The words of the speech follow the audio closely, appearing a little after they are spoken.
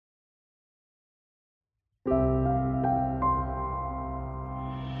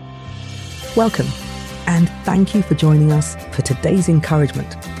Welcome, and thank you for joining us for today's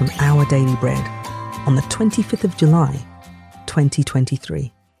encouragement from Our Daily Bread on the 25th of July,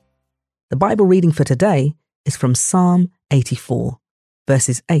 2023. The Bible reading for today is from Psalm 84,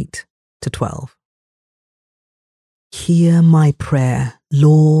 verses 8 to 12. Hear my prayer,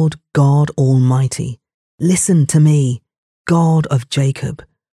 Lord God Almighty. Listen to me, God of Jacob.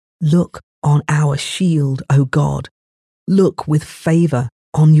 Look on our shield, O God. Look with favour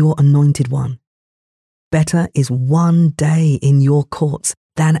on your anointed one. Better is one day in your courts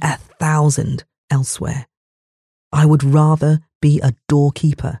than 1,000 elsewhere. I would rather be a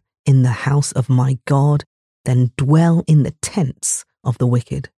doorkeeper in the house of my God than dwell in the tents of the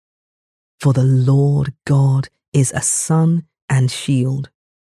wicked. For the Lord God is a sun and shield.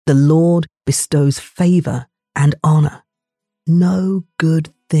 The Lord bestows favour and honour. No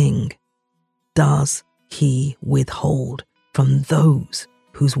good thing does he withhold from those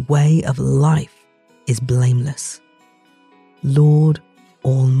whose way of life is blameless. Lord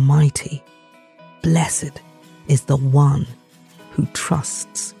Almighty, blessed is the one who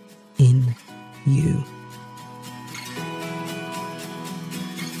trusts in you.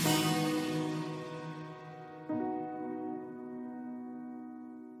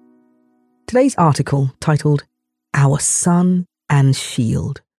 Today's article, titled Our Sun and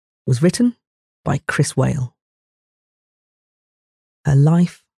Shield, was written by Chris Whale. Her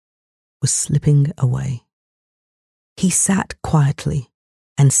life was slipping away. He sat quietly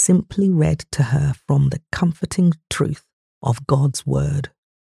and simply read to her from the comforting truth of God's word.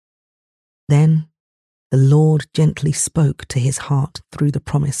 Then the Lord gently spoke to his heart through the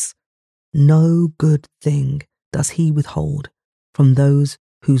promise, no good thing does he withhold from those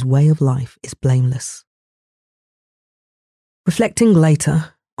whose way of life is blameless. Reflecting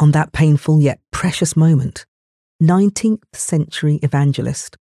later on that painful yet precious moment, 19th century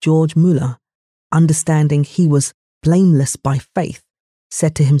evangelist George Muller, understanding he was blameless by faith,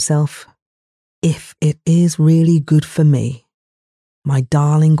 said to himself, "If it is really good for me, my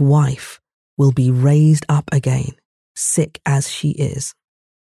darling wife will be raised up again, sick as she is.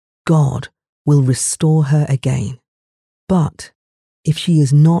 God will restore her again. But if she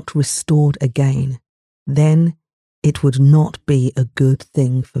is not restored again, then it would not be a good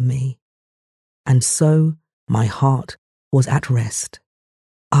thing for me." And so my heart was at rest.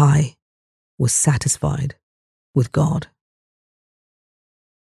 I was satisfied with God.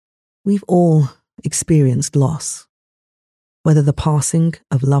 We've all experienced loss, whether the passing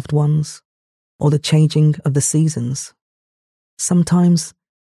of loved ones or the changing of the seasons. Sometimes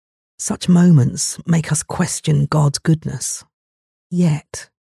such moments make us question God's goodness. Yet,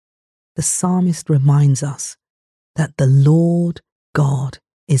 the psalmist reminds us that the Lord God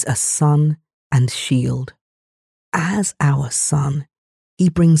is a sun and shield. As our sun, he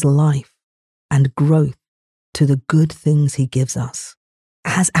brings life and growth to the good things he gives us.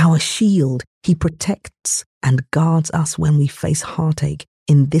 As our shield, he protects and guards us when we face heartache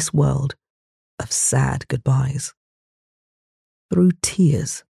in this world of sad goodbyes. Through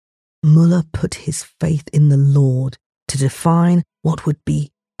tears, Muller put his faith in the Lord to define what would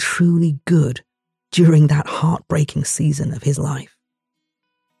be truly good during that heartbreaking season of his life.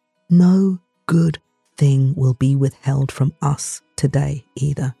 No good thing will be withheld from us today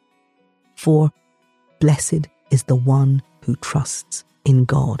either. For blessed is the one who trusts in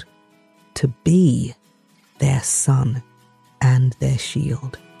God to be their sun and their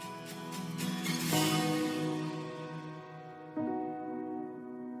shield.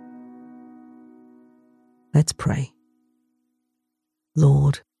 Let's pray.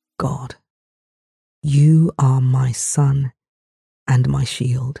 Lord God, you are my sun and my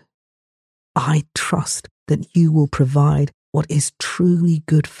shield. I trust that you will provide what is truly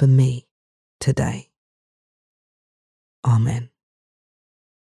good for me today. Amen.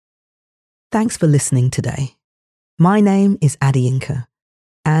 Thanks for listening today. My name is Addy Inca,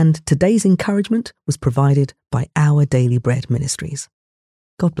 and today's encouragement was provided by Our Daily Bread Ministries.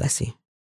 God bless you.